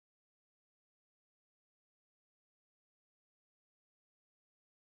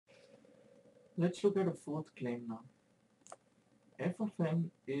Let's look at a fourth claim now. F of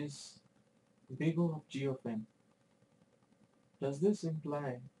n is big O of g of n. Does this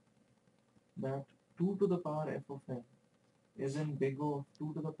imply that 2 to the power f of n is in big O of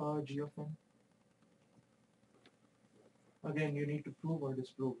 2 to the power g of n? Again, you need to prove or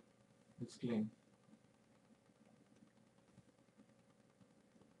disprove this claim.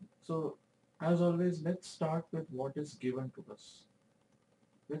 So, as always, let's start with what is given to us.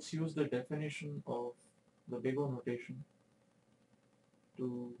 Let's use the definition of the big O notation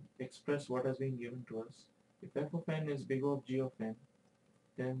to express what has been given to us. If f of n is big O of g of n,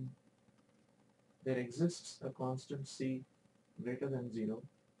 then there exists a constant c greater than 0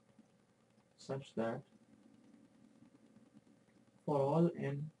 such that for all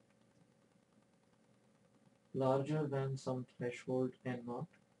n larger than some threshold n naught,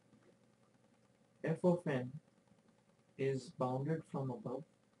 f of n is bounded from above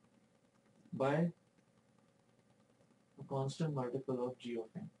by a constant multiple of g of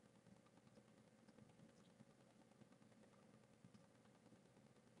n.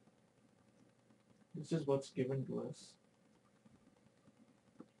 This is what's given to us.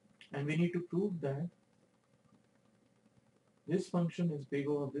 And we need to prove that this function is big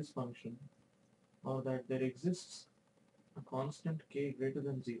O of this function, or that there exists a constant k greater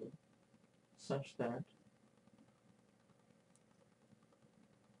than 0 such that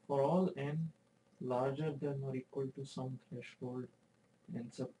for all n larger than or equal to some threshold n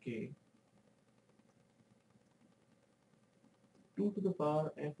sub k, 2 to the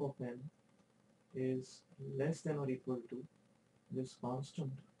power f of n is less than or equal to this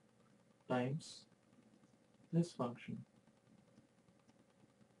constant times this function.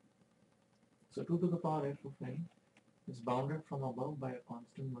 So 2 to the power f of n is bounded from above by a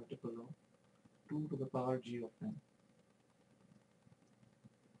constant multiple of 2 to the power g of n.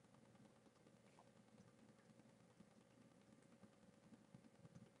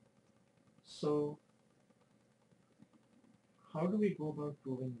 So how do we go about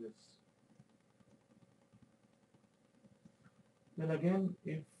proving this? Well, again,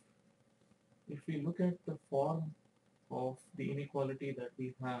 if we look at the form of the inequality that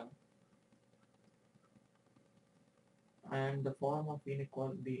we have and the form of the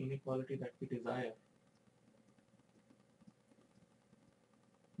inequality that we desire,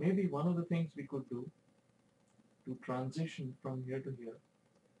 maybe one of the things we could do to transition from here to here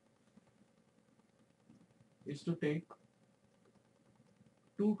is to take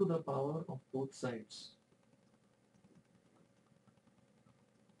 2 to the power of both sides.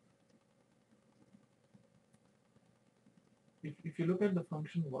 If you look at the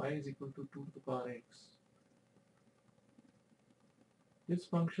function y is equal to 2 to the power x, this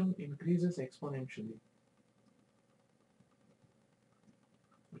function increases exponentially.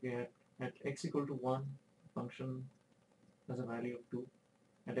 Okay, at x equal to 1, function has a value of 2.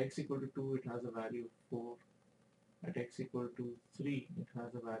 At x equal to 2, it has a value of 4. At x equal to 3, it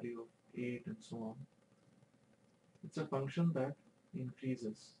has a value of 8, and so on. It's a function that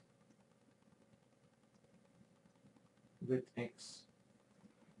increases with x.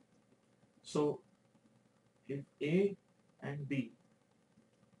 So if a and b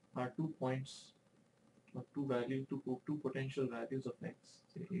are 2 points or two potential values of x,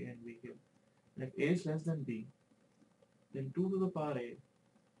 say a and b here, and if a is less than b, then 2 to the power a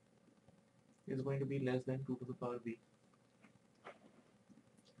is going to be less than 2 to the power b.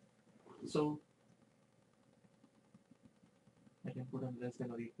 So I can put a less than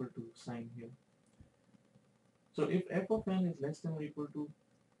or equal to sign here. So if f of n is less than or equal to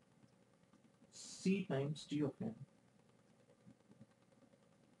c times g of n,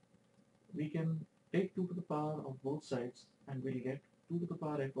 we can take 2 to the power of both sides and we'll get 2 to the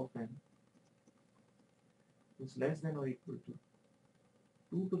power f of n is less than or equal to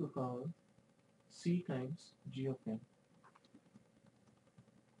 2 to the power c times g of n.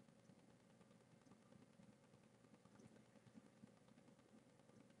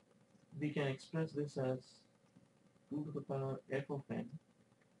 We can express this as 2 to the power f of n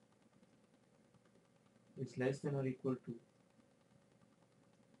is less than or equal to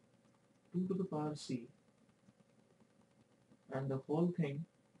 2 to the power c and the whole thing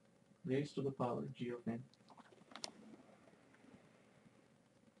raised to the power g of n.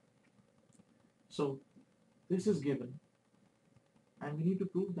 So this is given, and we need to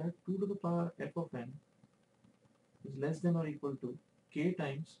prove that 2 to the power f of n is less than or equal to k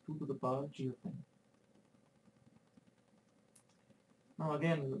times 2 to the power g of n. Now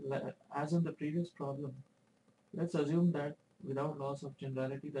again, as in the previous problem, let's assume that without loss of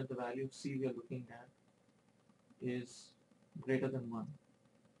generality that the value of c we are looking at is greater than 1.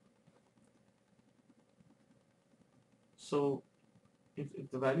 So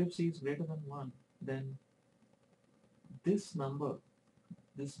if the value of c is greater than 1, then this number,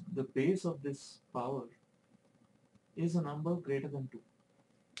 the base of this power is a number greater than 2.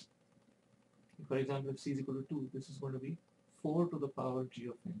 For example, if c is equal to 2, this is going to be 4 to the power g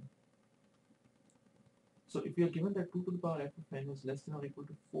of n. So if we are given that 2 to the power f of n is less than or equal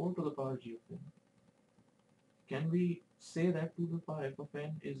to 4 to the power g of n, can we say that 2 to the power f of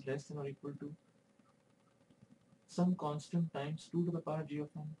n is less than or equal to some constant times 2 to the power g of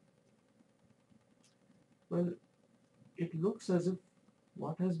n? Well, it looks as if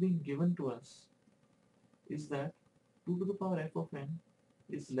what has been given to us is that 2 to the power f of n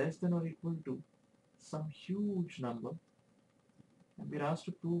is less than or equal to some huge number, and we're asked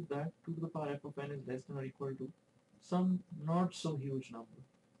to prove that 2 to the power f of n is less than or equal to some not so huge number.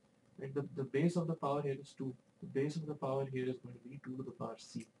 Right? The base of the power here is 2. The base of the power here is going to be 2 to the power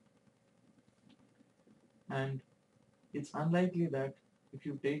c. And it's unlikely that if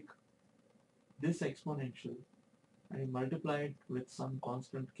you take this exponential and you multiply it with some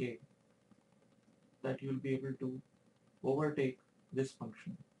constant k, that you'll be able to overtake this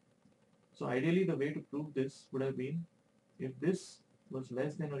function. So ideally the way to prove this would have been, if this was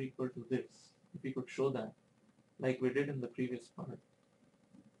less than or equal to this, if we could show that, like we did in the previous part,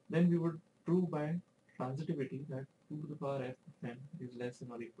 then we would prove by transitivity that 2 to the power f of n is less than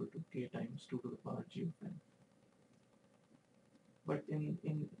or equal to k times 2 to the power g of n. But in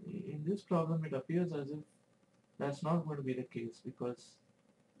this problem, it appears as if that's not going to be the case, because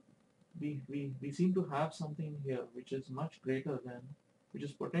we seem to have something here which is much greater than, which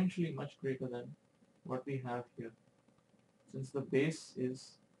is potentially much greater than what we have here, since the base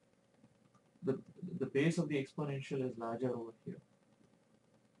is the base of the exponential is larger over here.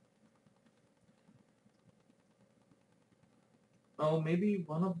 Now, maybe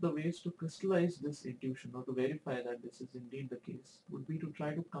one of the ways to crystallize this intuition, or to verify that this is indeed the case, would be to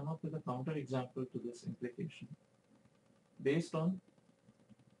try to come up with a counterexample to this implication based on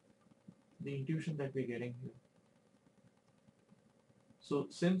the intuition that we're getting here. So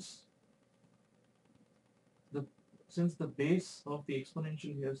since the base of the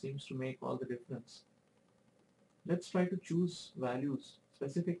exponential here seems to make all the difference, let's try to choose values,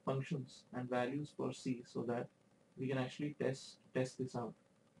 specific functions and values for c, so that we can actually test this out.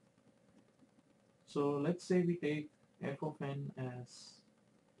 So let's say we take f of n as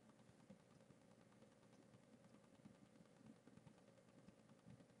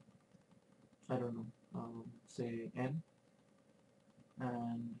I don't know, say n,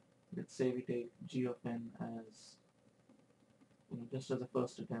 and let's say we take g of n as, just as a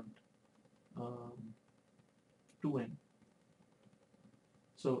first attempt, 2n.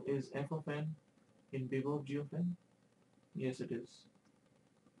 So is f of n in big O of g of n? Yes, it is.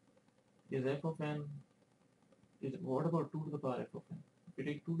 Is f of n, what about 2 to the power f of n? If we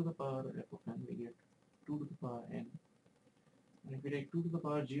take 2 to the power f of n, we get 2 to the power n. And if we take 2 to the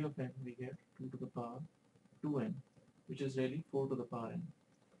power g of n, we get 2 to the power 2n, which is really 4 to the power n.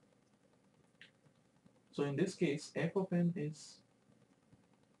 So in this case, f of n is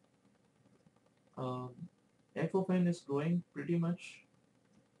growing pretty much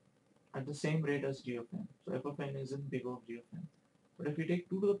at the same rate as g of n. So f of n is in big O of g of n. But if we take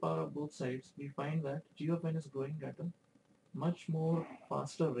 2 to the power of both sides, we find that g of n is growing at a much more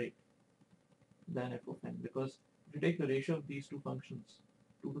faster rate than f of n, because if you take the ratio of these two functions,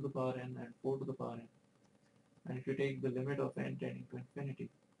 2 to the power n and 4 to the power n, and if you take the limit of n tending to infinity,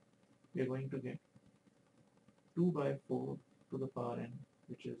 we are going to get 2 by 4 to the power n,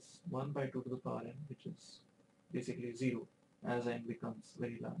 which is 1 by 2 to the power n, which is basically 0 as n becomes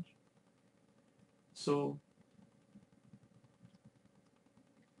very large. So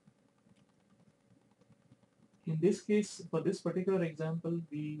in this case, for this particular example,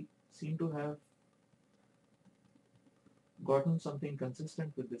 we seem to have gotten something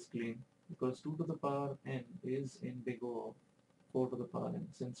consistent with this claim, because 2 to the power n is in big O of 4 to the power n,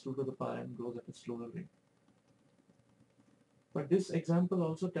 since 2 to the power n grows at a slower rate. But this example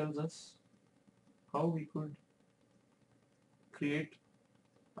also tells us how we could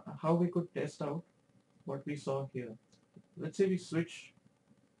test out what we saw here. Let's say we switch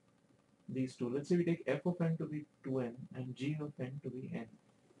these two. Let's say we take f of n to be 2n and g of n to be n.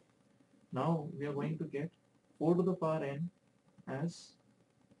 Now we are going to get 4 to the power n as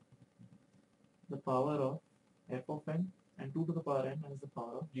the power of f of n, and 2 to the power n as the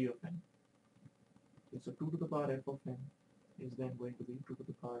power of g of n. Okay, so 2 to the power f of n is then going to be 2 to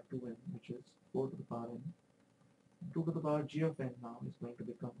the power 2n, which is 4 to the power n. 2 to the power g of n now is going to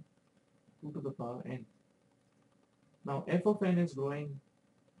become 2 to the power n. Now f of n is growing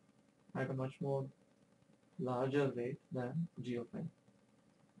at a much more larger rate than g of n.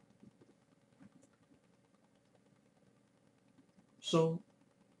 So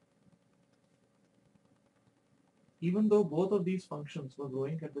even though both of these functions were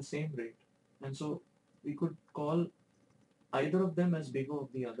growing at the same rate, and so we could call either of them as big O of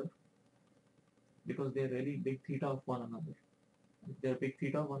the other because they're really big theta of one another. If they're big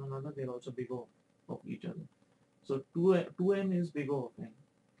theta of one another, they're also big O of each other. So 2n is big O of n.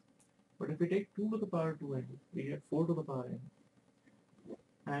 But if we take 2 to the power 2n, we get 4 to the power n.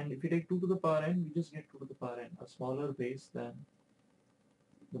 And if we take 2 to the power n, we just get 2 to the power n, a smaller base than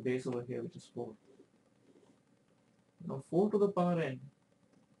the base over here, which is 4. Now 4 to the power n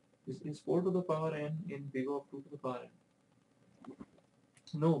is 4 to the power n in big O of 2 to the power n.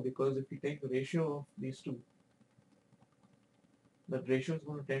 No, because if we take the ratio of these two, that ratio is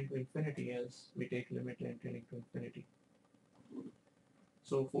going to tend to infinity as we take limit n tending to infinity.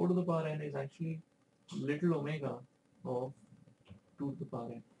 So 4 to the power n is actually little omega of 2 to the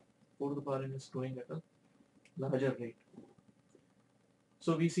power n. 4 to the power n is growing at a larger rate.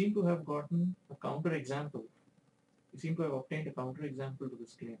 So we seem to have gotten a counter example. We seem to have obtained a counter example to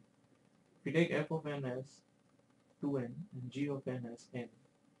this claim. If we take f of n as 2n and g of n as n,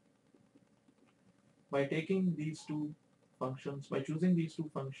 by taking these two functions, by choosing these two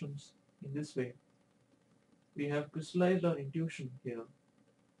functions in this way, we have crystallized our intuition here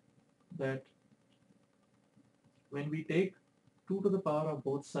that when we take 2 to the power of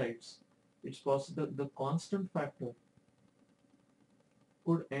both sides, it's possible the constant factor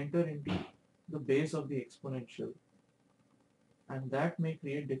could enter into the base of the exponential, and that may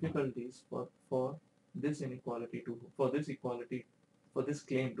create difficulties for this inequality for this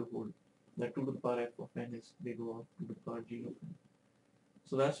claim to hold, that 2 to the power f of n is big O of 2 to the power g of n.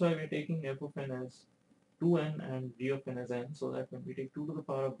 So that's why we're taking f of n as 2n and g of n as n, so that when we take 2 to the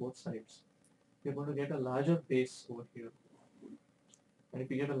power of both sides, we're going to get a larger base over here. And if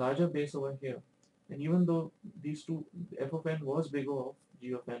we get a larger base over here, and even though these two, f of n was big O of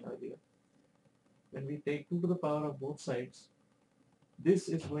g of n earlier, when we take 2 to the power of both sides, this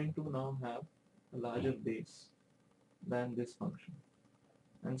is going to now have a larger base than this function.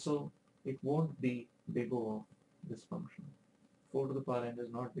 And so it won't be big O of this function. 4 to the power n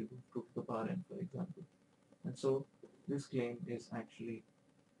is not big O of 2 to the power n, for example. And so this claim is actually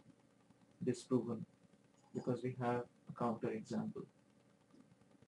disproven because we have a counter example.